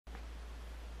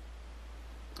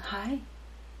Hi,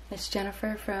 it's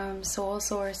Jennifer from Soul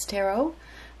Source Tarot,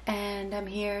 and I'm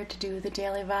here to do the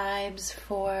daily vibes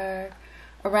for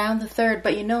around the 3rd.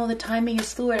 But you know, the timing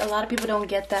is fluid. A lot of people don't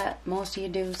get that. Most of you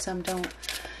do, some don't.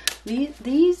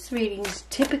 These readings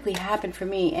typically happen for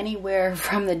me anywhere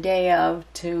from the day of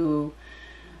to,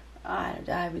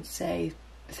 I would say,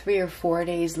 3 or 4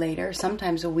 days later,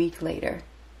 sometimes a week later.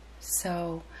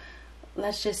 So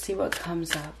let's just see what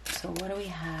comes up. So what do we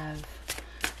have?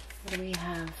 What do we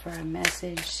have for a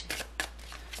message?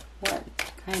 What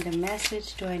kind of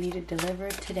message do I need to deliver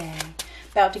today?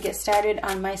 About to get started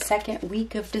on my 2nd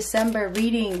week of December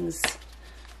readings.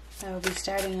 I will be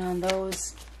starting on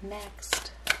those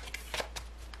next.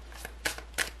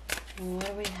 What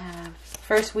do we have?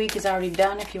 First week is already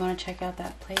done if you want to check out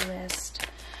that playlist.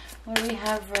 What do we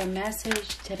have for a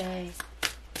message today?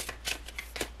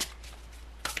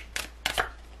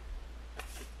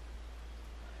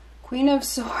 Queen of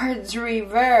Swords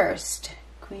reversed.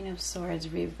 Queen of Swords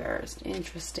reversed.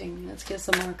 Interesting. Let's get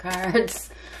some more cards.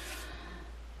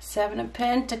 7 of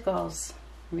Pentacles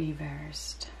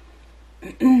reversed.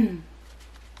 8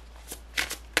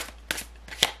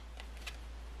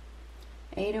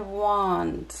 of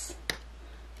Wands.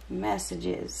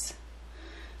 Messages.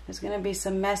 There's going to be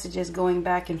some messages going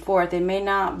back and forth. It may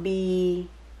not be,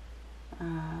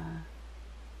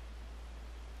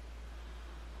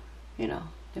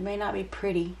 they may not be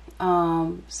pretty.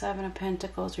 7 of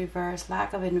Pentacles reversed.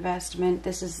 Lack of investment.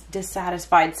 This is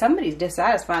dissatisfied. Somebody's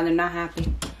dissatisfied. They're not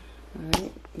happy. All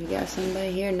right. We got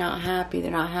somebody here not happy.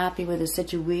 They're not happy with the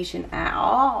situation at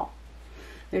all.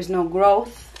 There's no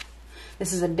growth.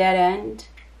 This is a dead end.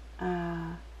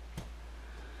 I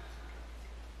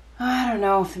don't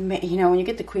know if, when you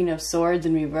get the Queen of Swords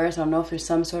in reverse, I don't know if there's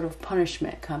some sort of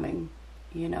punishment coming,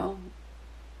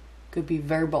 Could be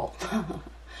verbal.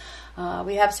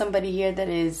 We have somebody here that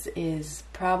is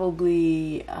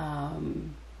probably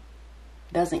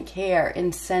doesn't care,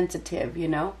 insensitive,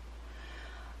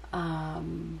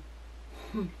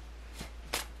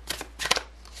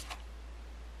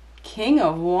 King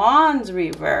of Wands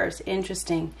reverse.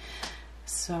 Interesting.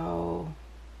 So,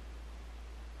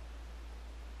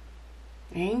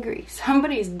 angry.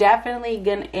 Somebody's definitely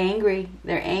angry.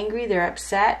 They're angry. They're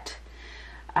upset.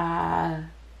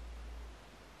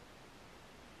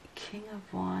 King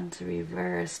of Wands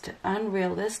reversed.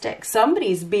 Unrealistic.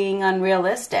 Somebody's being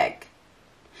unrealistic.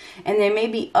 And they may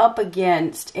be up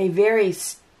against a very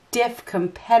stiff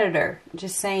competitor.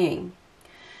 Just saying.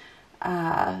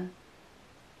 King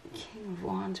of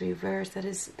Wands reversed. That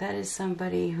is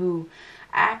somebody who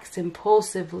acts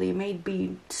impulsively, may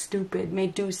be stupid, may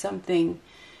do something,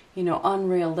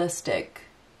 unrealistic.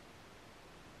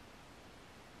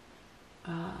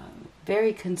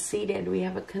 Very conceited. We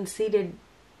have a conceited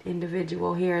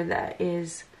individual here that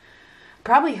is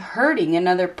probably hurting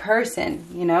another person,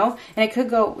 and it could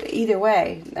go either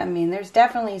way. I mean, there's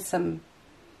definitely some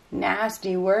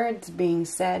nasty words being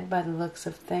said by the looks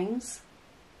of things.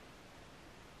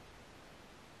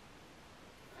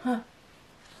 Huh.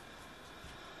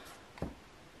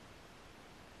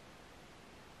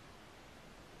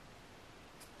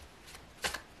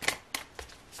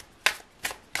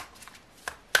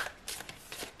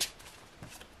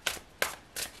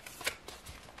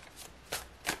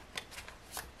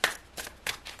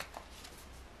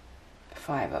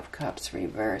 Five of Cups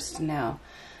reversed. Now,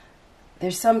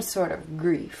 there's some sort of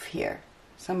grief here.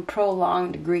 Some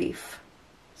prolonged grief.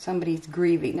 Somebody's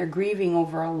grieving. They're grieving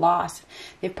over a loss.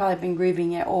 They've probably been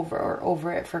grieving it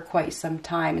over it for quite some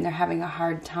time, and they're having a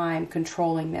hard time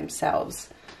controlling themselves.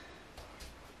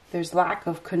 There's lack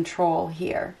of control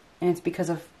here, and it's because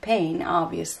of pain,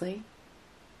 obviously.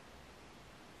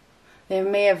 They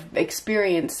may have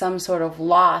experienced some sort of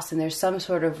loss, and there's some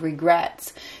sort of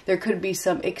regrets. There could be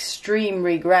some extreme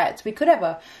regrets. We could have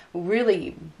a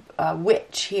really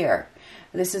witch here.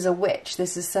 This is a witch.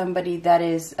 This is somebody that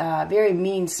is very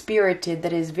mean-spirited,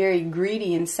 that is very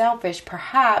greedy and selfish,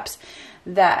 perhaps,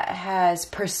 that has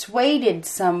persuaded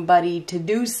somebody to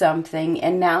do something,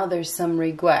 and now there's some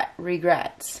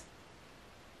regrets.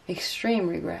 Extreme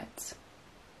regrets.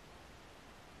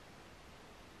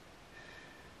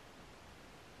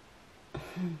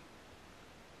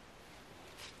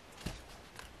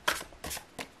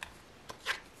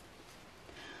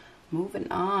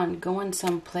 Moving on, going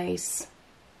someplace.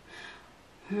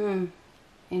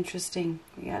 Interesting.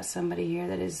 We got somebody here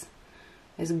that is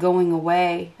going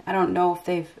away. I don't know if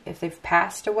they've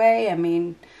passed away. I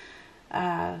mean,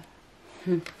 yeah,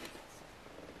 I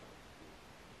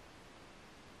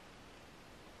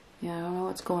don't know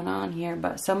what's going on here,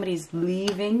 but somebody's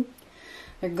leaving.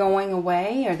 They're going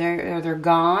away, or they're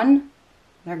gone.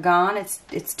 They're gone.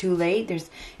 It's too late.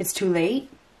 It's too late.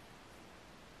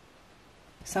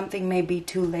 Something may be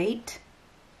too late.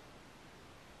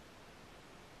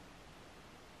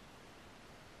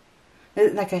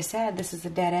 Like I said, this is a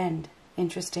dead end.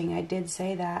 Interesting, I did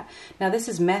say that. Now this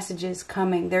is messages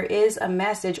coming. There is a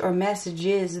message or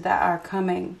messages that are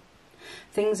coming.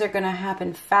 Things are going to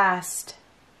happen fast.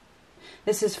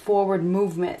 This is forward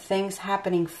movement. Things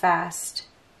happening fast.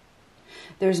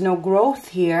 There's no growth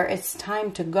here. It's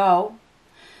time to go.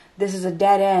 This is a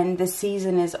dead end. This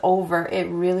season is over. It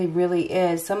really, really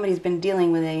is. Somebody's been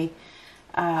dealing with a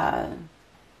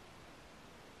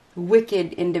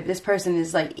wicked individual. This person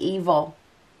is like evil.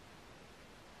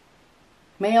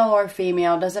 Male or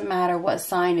female, doesn't matter what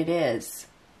sign it is.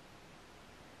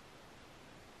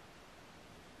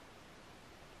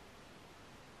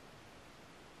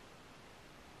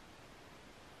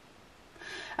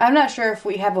 I'm not sure if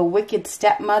we have a wicked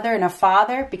stepmother and a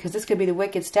father, because this could be the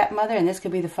wicked stepmother and this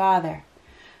could be the father.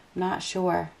 I'm not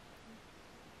sure.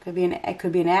 It could be an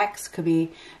ex, it could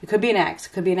be an ex,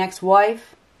 it could be an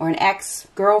ex-wife or an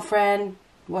ex-girlfriend,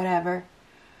 whatever.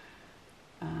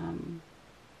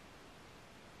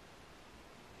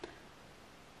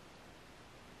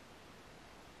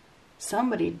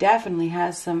 Somebody definitely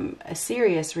has some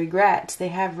serious regrets. They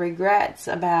have regrets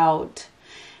about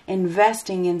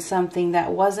investing in something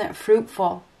that wasn't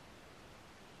fruitful,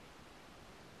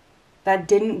 that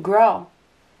didn't grow.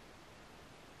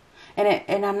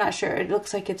 And I'm not sure. It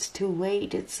looks like it's too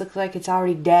late. It looks like it's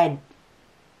already dead.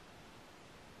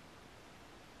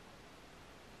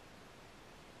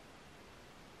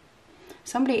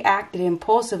 Somebody acted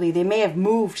impulsively. They may have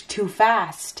moved too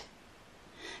fast.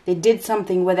 They did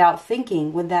something without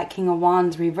thinking with that King of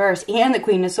Wands reverse and the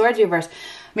Queen of Swords reverse.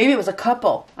 Maybe it was a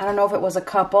couple. I don't know if it was a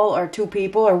couple or two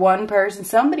people or one person.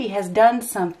 Somebody has done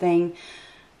something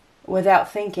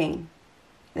without thinking.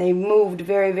 They moved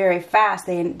very, very fast.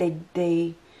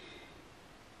 They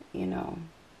you know,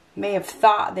 may have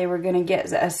thought they were going to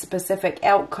get a specific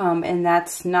outcome, and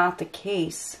that's not the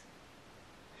case.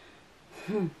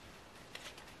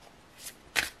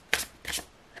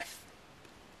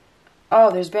 Oh,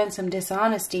 there's been some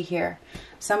dishonesty here.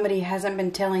 Somebody hasn't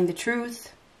been telling the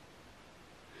truth.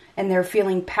 And they're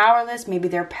feeling powerless. Maybe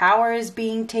their power is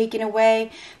being taken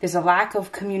away. There's a lack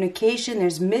of communication.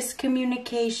 There's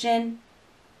miscommunication.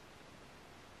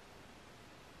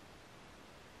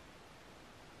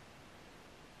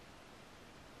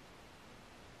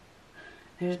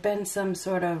 There's been some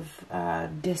sort of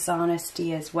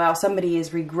dishonesty as well. Somebody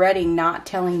is regretting not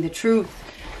telling the truth.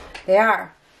 They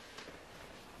are.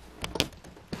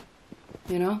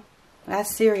 You know,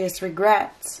 that's serious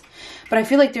regrets. But I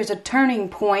feel like there's a turning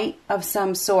point of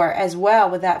some sort as well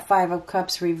with that Five of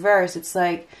Cups reverse. It's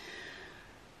like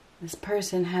this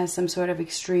person has some sort of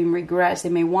extreme regrets. They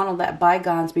may want to let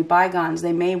bygones be bygones.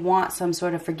 They may want some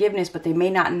sort of forgiveness, but they may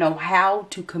not know how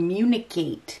to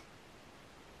communicate.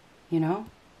 You know,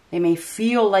 they may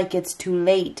feel like it's too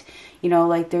late. You know,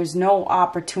 like there's no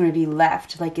opportunity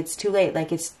left. Like it's too late.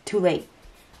 Like it's too late.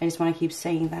 I just want to keep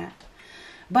saying that.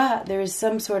 But there is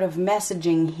some sort of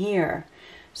messaging here.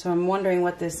 So I'm wondering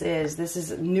what this is. This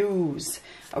is news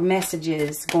or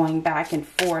messages going back and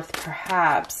forth,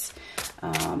 perhaps.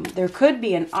 There could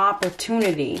be an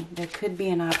opportunity. There could be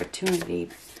an opportunity.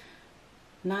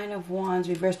 Nine of Wands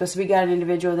reversed. But so we got an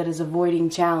individual that is avoiding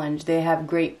challenge. They have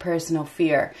great personal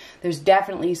fear. There's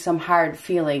definitely some hard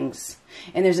feelings.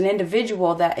 And there's an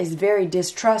individual that is very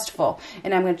distrustful.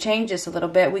 And I'm going to change this a little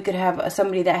bit. We could have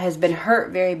somebody that has been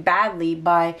hurt very badly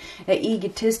by an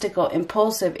egotistical,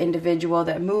 impulsive individual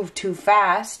that moved too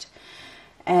fast.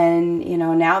 And, you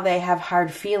know, now they have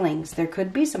hard feelings. There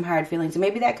could be some hard feelings. And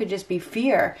maybe that could just be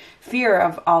fear. Fear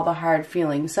of all the hard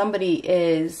feelings. Somebody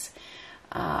is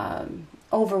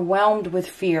overwhelmed with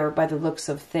fear by the looks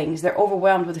of things. They're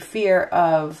overwhelmed with fear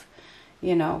of,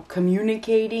 you know,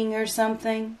 communicating or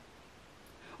something.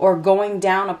 Or going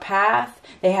down a path.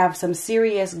 They have some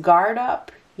serious guard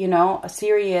up, you know, a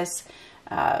serious,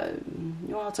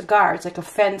 well, it's a guard. It's like a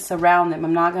fence around them.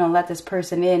 I'm not going to let this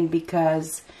person in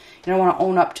because you don't want to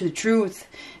own up to the truth.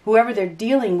 Whoever they're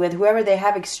dealing with, whoever they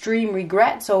have extreme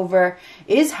regrets over,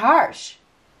 is harsh.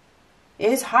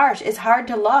 Is harsh. It's hard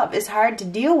to love. It's hard to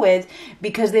deal with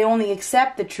because they only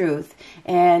accept the truth.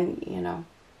 And, you know,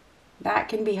 that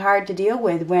can be hard to deal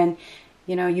with when,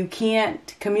 you know, you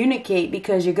can't communicate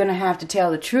because you're going to have to tell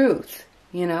the truth,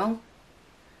 you know.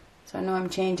 So I know I'm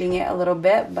changing it a little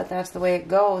bit, but that's the way it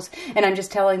goes. And I'm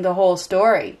just telling the whole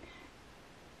story.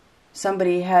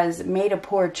 Somebody has made a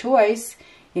poor choice,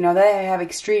 you know, they have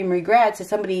extreme regrets. If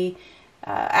somebody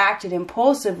acted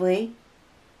impulsively,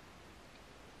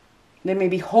 They may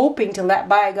be hoping to let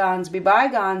bygones be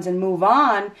bygones and move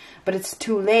on, but it's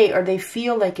too late, or they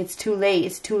feel like it's too late.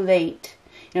 It's too late.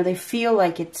 You know, they feel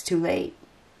like it's too late.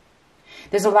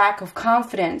 There's a lack of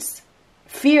confidence.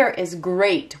 Fear is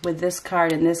great with this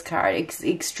card and this card.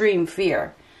 Extreme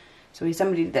fear. So he's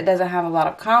somebody that doesn't have a lot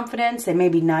of confidence. They may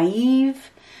be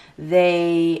naive.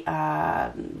 They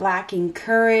lacking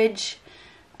courage.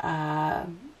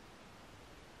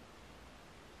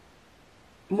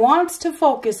 Wants to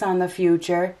focus on the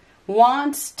future.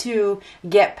 Wants to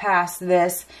get past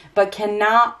this, but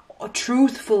cannot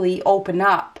truthfully open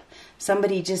up.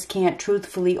 Somebody just can't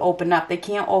truthfully open up. They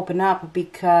can't open up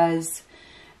because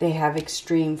they have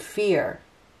extreme fear.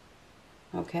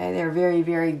 Okay, they're very,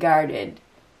 very guarded.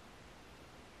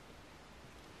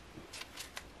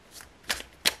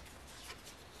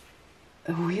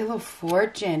 The Wheel of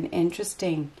Fortune,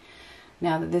 interesting.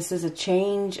 Now that this is a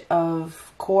change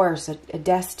of course, a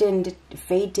destined,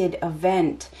 fated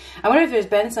event. I wonder if there's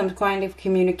been some kind of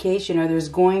communication, or there's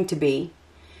going to be,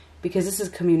 because this is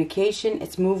communication,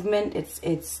 it's movement,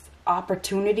 it's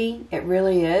opportunity. It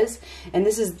really is, and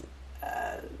this is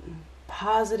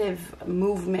positive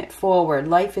movement forward.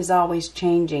 Life is always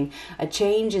changing. A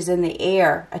change is in the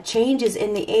air. A change is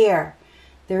in the air.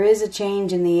 There is a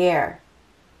change in the air.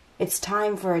 It's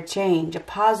time for a change, a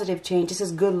positive change. This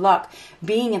is good luck.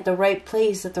 Being at the right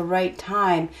place at the right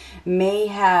time may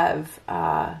have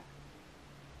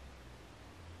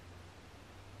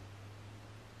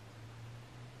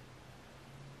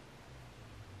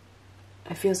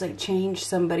it feels like change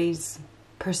somebody's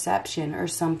perception or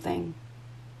something.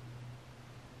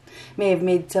 May have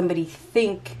made somebody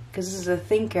think, because this is a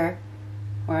thinker,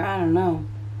 or I don't know,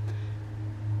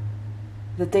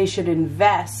 that they should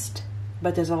invest,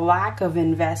 but there's a lack of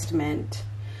investment.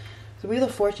 The Wheel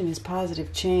of Fortune is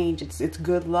positive change. It's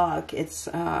good luck. It's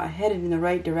headed in the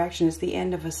right direction. It's the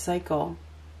end of a cycle.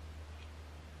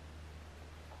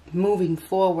 Moving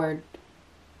forward.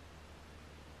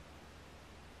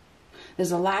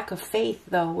 There's a lack of faith,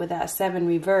 though, with that 7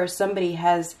 reverse. Somebody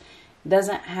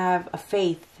doesn't have a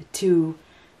faith to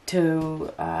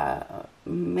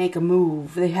make a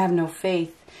move. They have no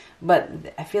faith. But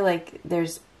I feel like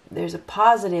there's a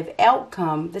positive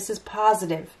outcome. This is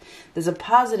positive. There's a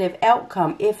positive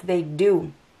outcome if they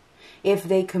do. If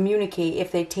they communicate,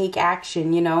 if they take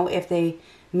action, you know, if they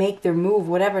make their move,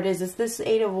 whatever it is. This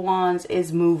 8 of Wands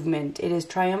is movement. It is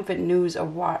triumphant news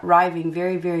arriving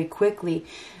very, very quickly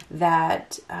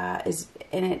that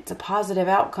and it's a positive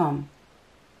outcome.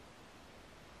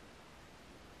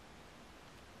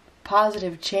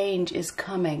 Positive change is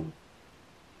coming.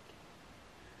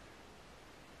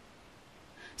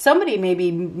 Somebody may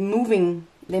be moving,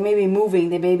 they may be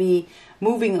moving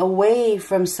away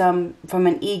from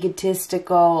an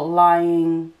egotistical,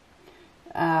 lying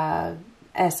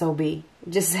SOB.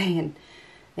 Just saying.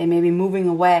 They may be moving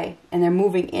away, and they're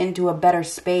moving into a better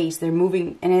space. They're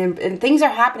moving, and things are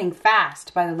happening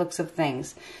fast by the looks of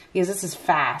things, because this is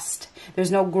fast.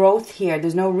 There's no growth here.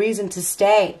 There's no reason to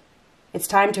stay. It's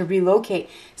time to relocate.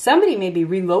 Somebody may be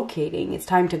relocating. It's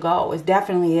time to go. It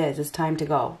definitely is. It's time to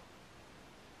go.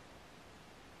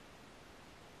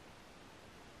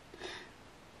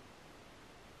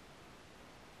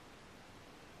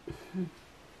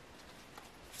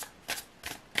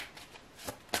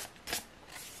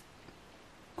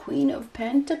 Queen of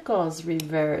Pentacles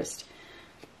reversed.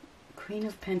 Queen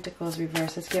of Pentacles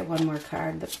reversed. Let's get one more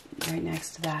card right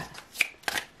next to that.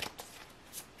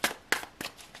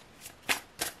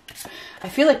 I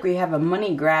feel like we have a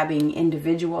money-grabbing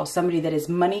individual, somebody that is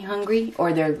money-hungry,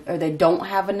 or they don't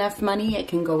have enough money. It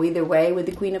can go either way with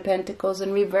the Queen of Pentacles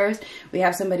in reverse. We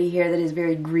have somebody here that is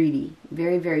very greedy,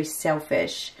 very, very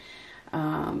selfish,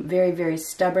 very, very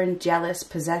stubborn, jealous,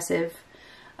 possessive,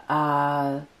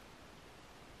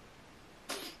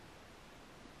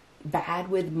 bad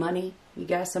with money. You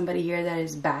got somebody here that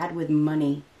is bad with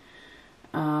money.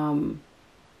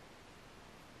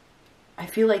 I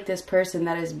feel like this person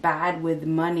that is bad with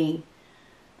money,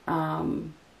 or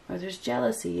there's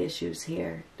jealousy issues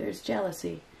here. There's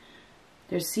jealousy.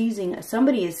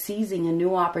 Somebody is seizing a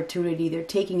new opportunity. They're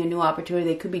taking a new opportunity.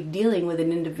 They could be dealing with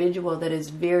an individual that is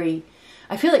very,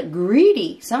 I feel like,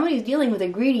 greedy. Somebody's dealing with a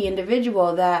greedy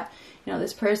individual that, you know,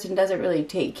 this person doesn't really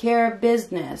take care of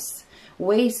business,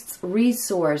 wastes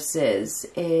resources,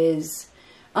 is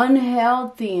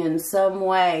unhealthy in some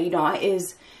way, you know,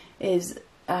 is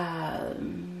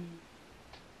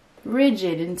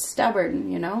rigid and stubborn,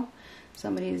 you know.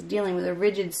 Somebody is dealing with a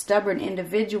rigid, stubborn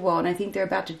individual, and I think they're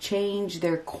about to change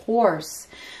their course.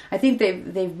 I think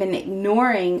they've been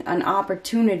ignoring an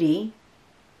opportunity.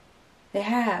 They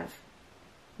have.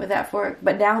 with that fork.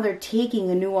 But now they're taking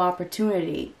a new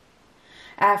opportunity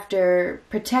after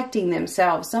protecting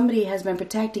themselves. Somebody has been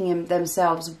protecting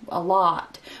themselves a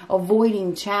lot,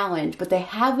 avoiding challenge, but they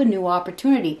have a new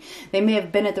opportunity. They may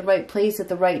have been at the right place at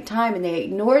the right time and they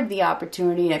ignored the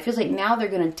opportunity, and it feels like now they're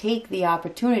going to take the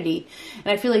opportunity, and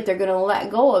I feel like they're going to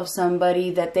let go of somebody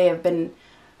that they have been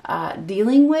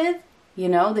dealing with. You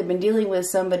know, they've been dealing with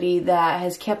somebody that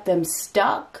has kept them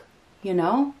stuck, you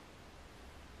know.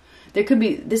 There could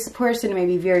be, this person may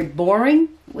be very boring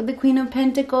with the Queen of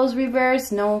Pentacles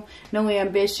reversed. No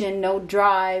ambition, no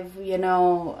drive, you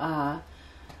know,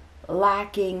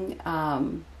 lacking.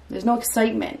 There's no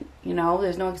excitement, you know.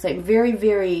 There's no excitement. Very,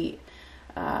 very,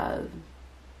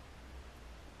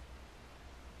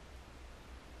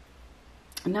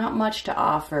 not much to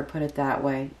offer, put it that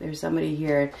way. There's somebody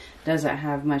here doesn't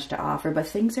have much to offer, but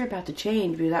things are about to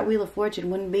change because that Wheel of Fortune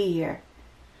wouldn't be here.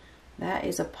 That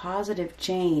is a positive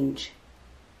change.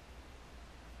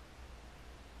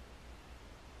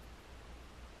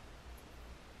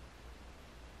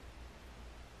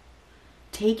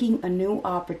 Taking a new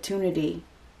opportunity.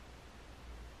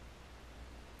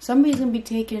 Somebody's going to be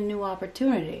taking a new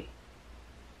opportunity.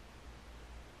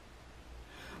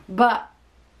 But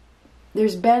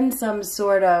there's been some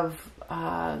sort of,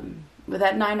 with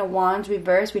that Nine of Wands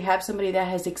reversed, we have somebody that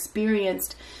has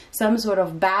experienced some sort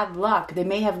of bad luck. They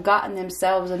may have gotten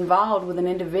themselves involved with an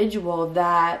individual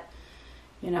that,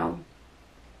 you know,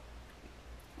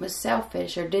 was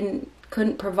selfish or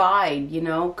couldn't provide, you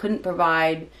know,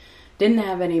 didn't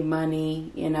have any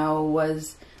money, you know,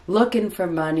 was looking for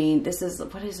money. This is,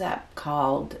 what is that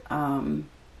called?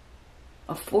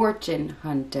 A fortune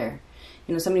hunter.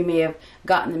 You know, somebody may have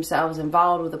gotten themselves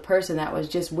involved with a person that was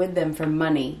just with them for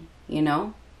money, you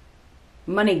know.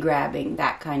 Money grabbing,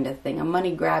 that kind of thing. A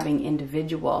money grabbing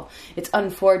individual. It's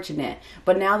unfortunate.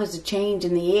 But now there's a change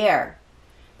in the air.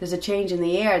 There's a change in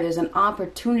the air. There's an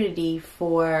opportunity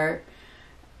for,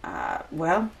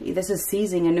 well, this is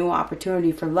seizing a new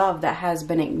opportunity for love that has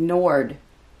been ignored.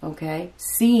 Okay?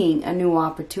 Seeing a new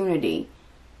opportunity.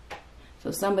 So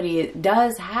somebody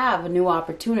does have a new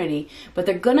opportunity, but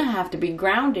they're going to have to be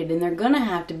grounded, and they're going to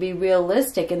have to be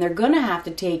realistic, and they're going to have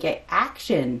to take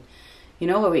action. You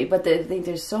know, but I think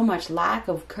there's so much lack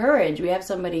of courage. We have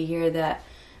somebody here that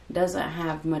doesn't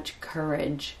have much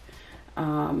courage,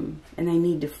 and they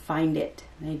need to find it.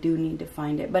 They do need to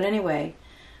find it. But anyway,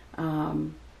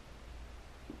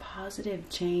 positive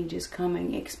change is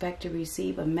coming. Expect to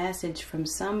receive a message from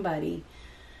somebody.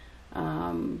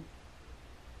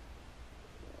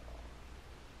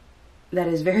 That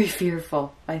is very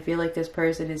fearful. I feel like this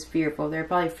person is fearful. They're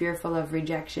probably fearful of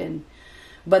rejection.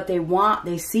 But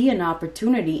they see an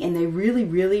opportunity, and they really,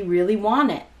 really, really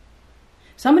want it.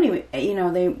 Somebody, you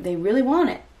know, they really want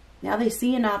it. Now they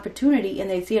see an opportunity, and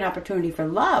they see an opportunity for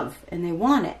love, and they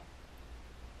want it.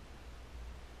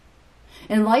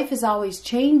 And life is always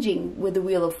changing with the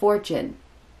Wheel of Fortune.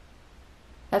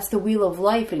 That's the wheel of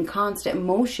life in constant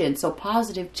motion. So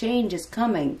positive change is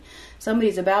coming.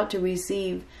 Somebody's about to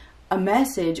receive a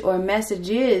message or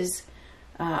messages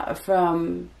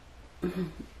from,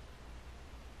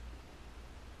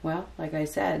 well, like I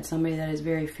said, somebody that is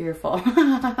very fearful.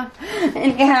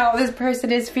 Anyhow, this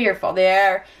person is fearful.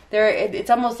 It's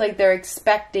almost like they're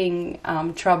expecting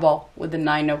trouble with the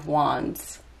Nine of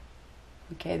Wands.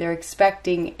 Okay, they're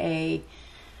expecting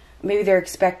maybe they're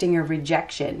expecting a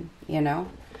rejection, you know.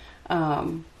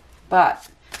 But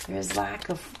there's lack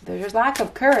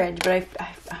of courage. But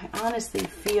I honestly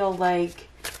feel like,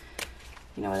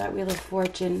 you know, that Wheel of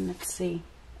Fortune. Let's see.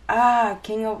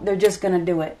 They're just gonna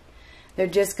do it. They're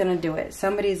just gonna do it.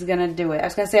 Somebody's gonna do it. I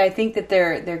was gonna say I think that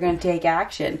they're gonna take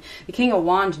action. The King of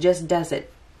Wands just does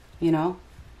it, you know.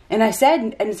 And I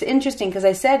said, and it's interesting because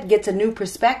I said gets a new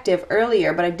perspective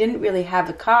earlier, but I didn't really have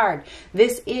the card.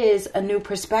 This is a new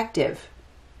perspective.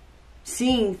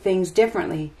 Seeing things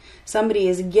differently. Somebody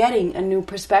is getting a new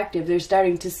perspective. They're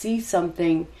starting to see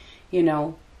something, you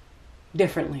know,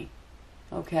 differently.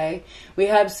 Okay? We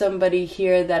have somebody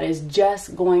here that is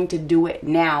just going to do it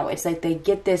now. It's like they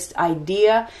get this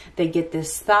idea, they get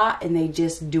this thought, and they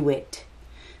just do it.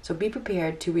 So be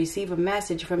prepared to receive a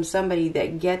message from somebody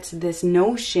that gets this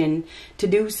notion to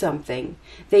do something.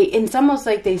 It's almost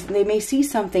like they may see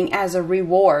something as a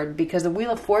reward, because the Wheel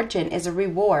of Fortune is a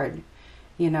reward.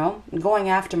 You know, I'm going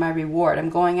after my reward. I'm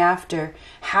going after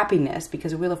happiness,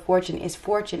 because the Wheel of Fortune is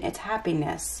fortune. It's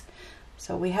happiness.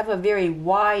 So we have a very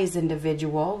wise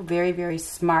individual, very, very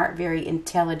smart, very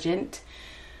intelligent.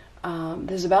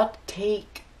 That's about to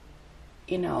take,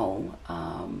 you know,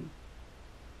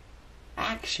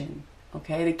 action.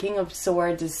 Okay, the King of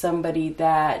Swords is somebody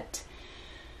that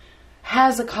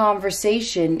has a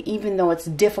conversation, even though it's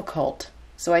difficult.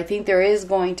 So I think there is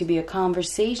going to be a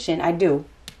conversation. I do.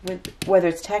 Whether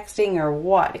it's texting or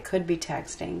what. It could be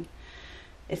texting.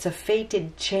 It's a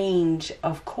fated change,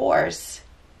 of course.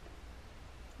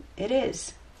 It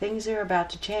is. Things are about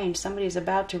to change. Somebody's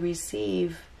about to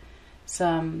receive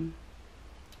some,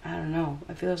 I don't know,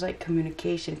 it feels like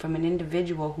communication from an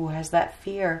individual who has that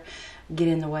fear get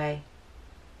in the way.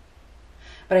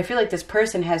 But I feel like this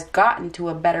person has gotten to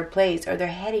a better place, or they're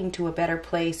heading to a better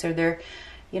place, or they're,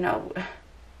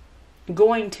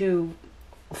 going to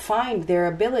find their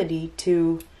ability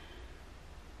to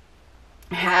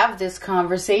have this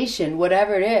conversation,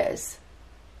 whatever it is.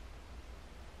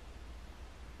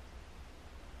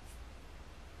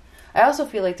 I also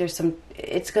feel like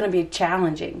it's going to be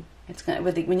challenging.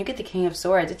 When you get the King of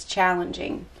Swords, it's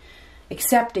challenging.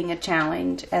 Accepting a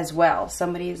challenge as well.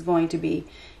 Somebody is going to be,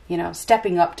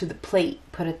 stepping up to the plate,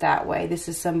 put it that way. This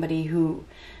is somebody who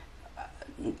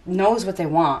knows what they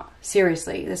want.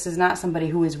 Seriously, this is not somebody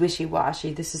who is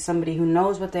wishy-washy. This is somebody who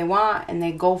knows what they want and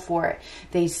they go for it.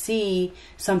 They see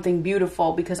something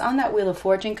beautiful, because on that Wheel of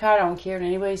Fortune card, I don't care what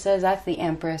anybody says, that's the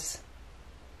Empress.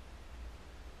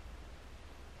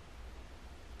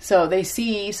 So they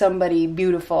see somebody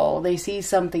beautiful. They see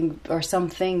something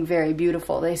very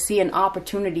beautiful. They see an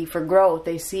opportunity for growth.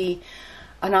 They see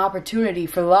an opportunity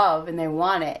for love, and they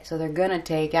want it. So they're going to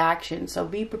take action. So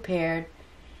be prepared.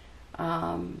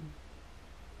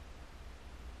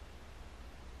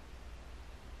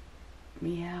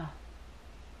 Yeah.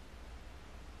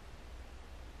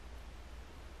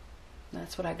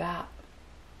 That's what I got.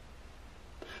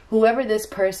 Whoever this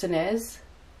person is,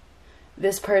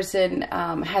 this person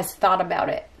has thought about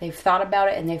it. They've thought about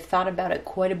it, and they've thought about it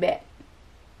quite a bit.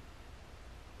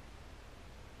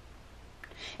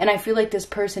 And I feel like this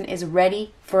person is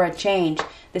ready for a change.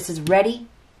 This is ready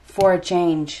for a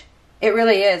change. It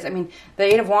really is. I mean, the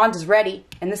Eight of Wands is ready,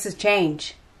 and this is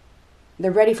change.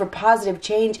 They're ready for positive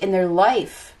change in their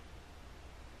life.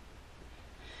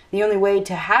 The only way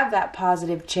to have that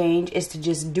positive change is to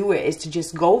just do it, is to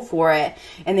just go for it.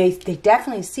 And they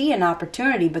definitely see an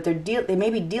opportunity, but they may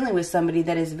be dealing with somebody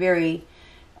that is very...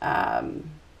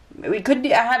 we could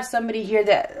have somebody here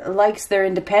that likes their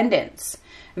independence.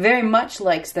 Very much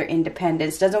likes their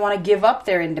independence. Doesn't want to give up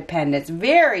their independence.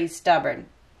 Very stubborn.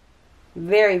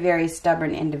 Very, very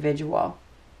stubborn individual.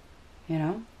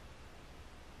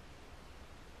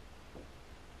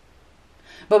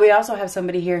 But we also have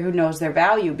somebody here who knows their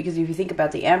value, because if you think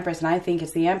about the Empress, and I think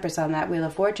it's the Empress on that Wheel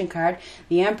of Fortune card,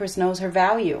 the Empress knows her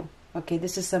value. Okay,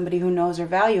 this is somebody who knows her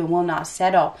value and will not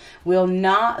settle. Will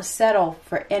not settle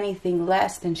for anything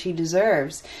less than she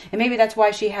deserves. And maybe that's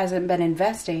why she hasn't been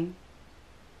investing.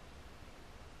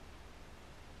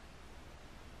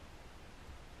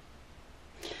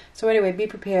 So anyway, be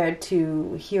prepared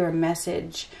to hear a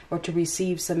message, or to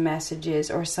receive some messages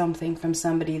or something from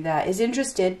somebody that is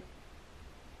interested,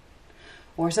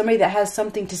 or somebody that has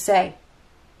something to say.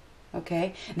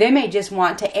 Okay? They may just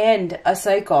want to end a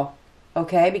cycle.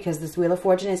 Okay? Because this Wheel of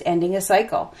Fortune is ending a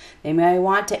cycle. They may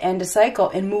want to end a cycle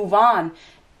and move on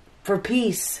for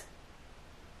peace.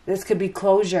 This could be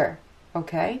closure.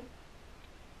 Okay?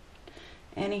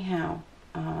 Anyhow,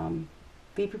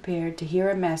 be prepared to hear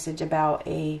a message about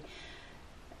a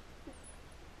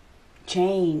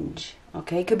change.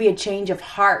 Okay, it could be a change of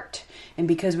heart, and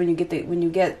because when you get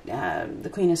the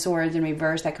Queen of Swords in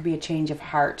reverse, that could be a change of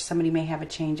heart. Somebody may have a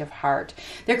change of heart.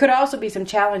 There could also be some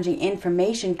challenging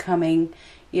information coming.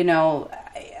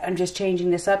 I'm just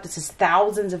changing this up. This is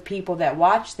thousands of people that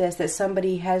watch this. That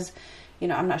somebody has.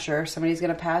 I'm not sure if somebody's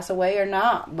going to pass away or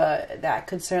not, but that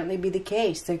could certainly be the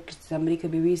case. Somebody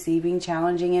could be receiving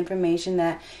challenging information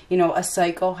that, a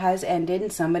cycle has ended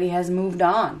and somebody has moved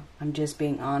on. I'm just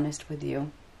being honest with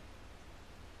you.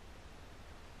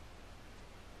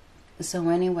 So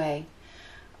anyway,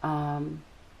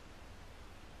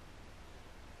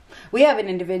 we have an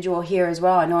individual here as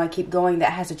well. I know I keep going,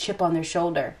 that has a chip on their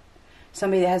shoulder.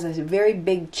 Somebody that has a very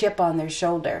big chip on their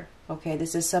shoulder. Okay,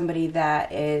 this is somebody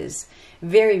that is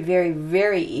very, very,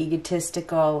 very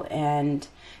egotistical and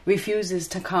refuses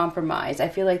to compromise. I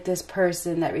feel like this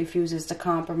person that refuses to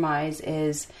compromise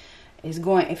is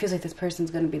going, it feels like this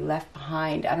person's going to be left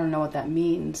behind. I don't know what that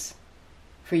means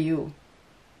for you.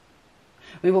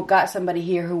 We've got somebody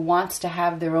here who wants to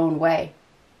have their own way.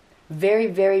 Very,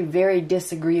 very, very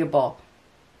disagreeable.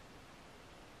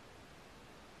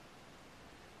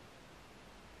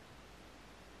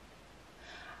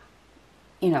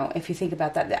 If you think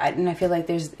about that, and I feel like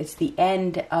it's the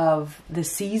end of the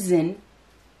season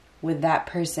with that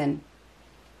person.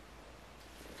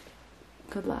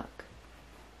 Good luck.